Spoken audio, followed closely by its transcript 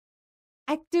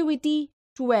Activity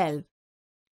 12.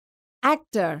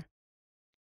 Actor.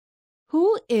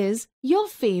 Who is your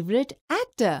favorite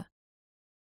actor?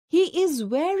 He is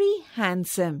very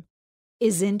handsome,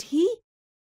 isn't he?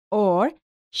 Or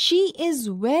she is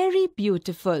very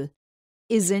beautiful,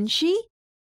 isn't she?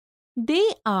 They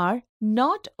are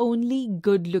not only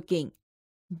good looking,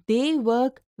 they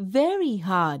work very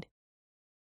hard.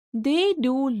 They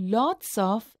do lots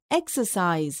of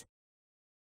exercise.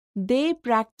 They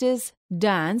practice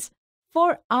dance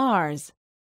for hours.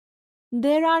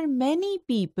 There are many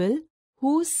people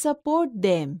who support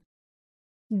them.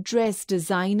 Dress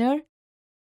designer,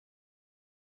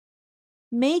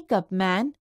 makeup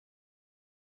man,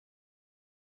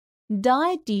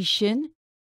 dietitian,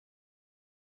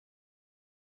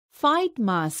 fight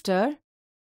master,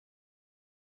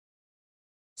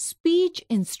 speech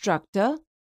instructor,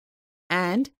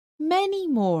 and many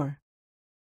more.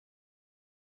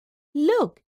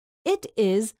 Look, it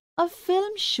is a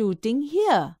film shooting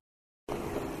here.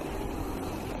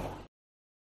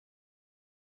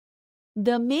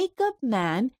 The makeup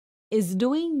man is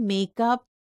doing makeup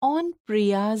on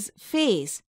Priya's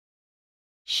face.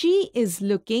 She is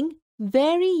looking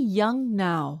very young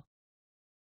now.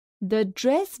 The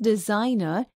dress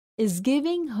designer is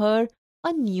giving her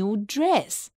a new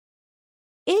dress.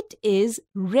 It is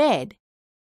red.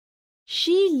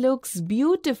 She looks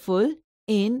beautiful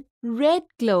in red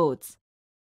clothes.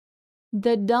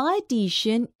 The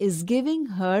dietitian is giving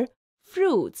her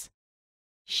fruits.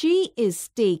 She is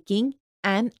taking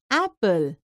an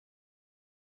apple.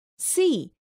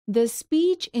 See, the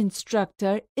speech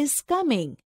instructor is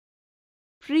coming.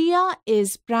 Priya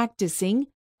is practicing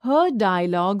her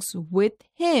dialogues with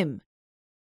him.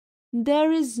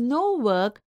 There is no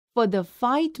work for the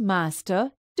fight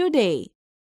master today.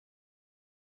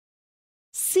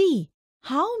 See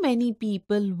how many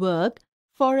people work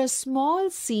for a small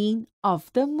scene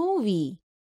of the movie.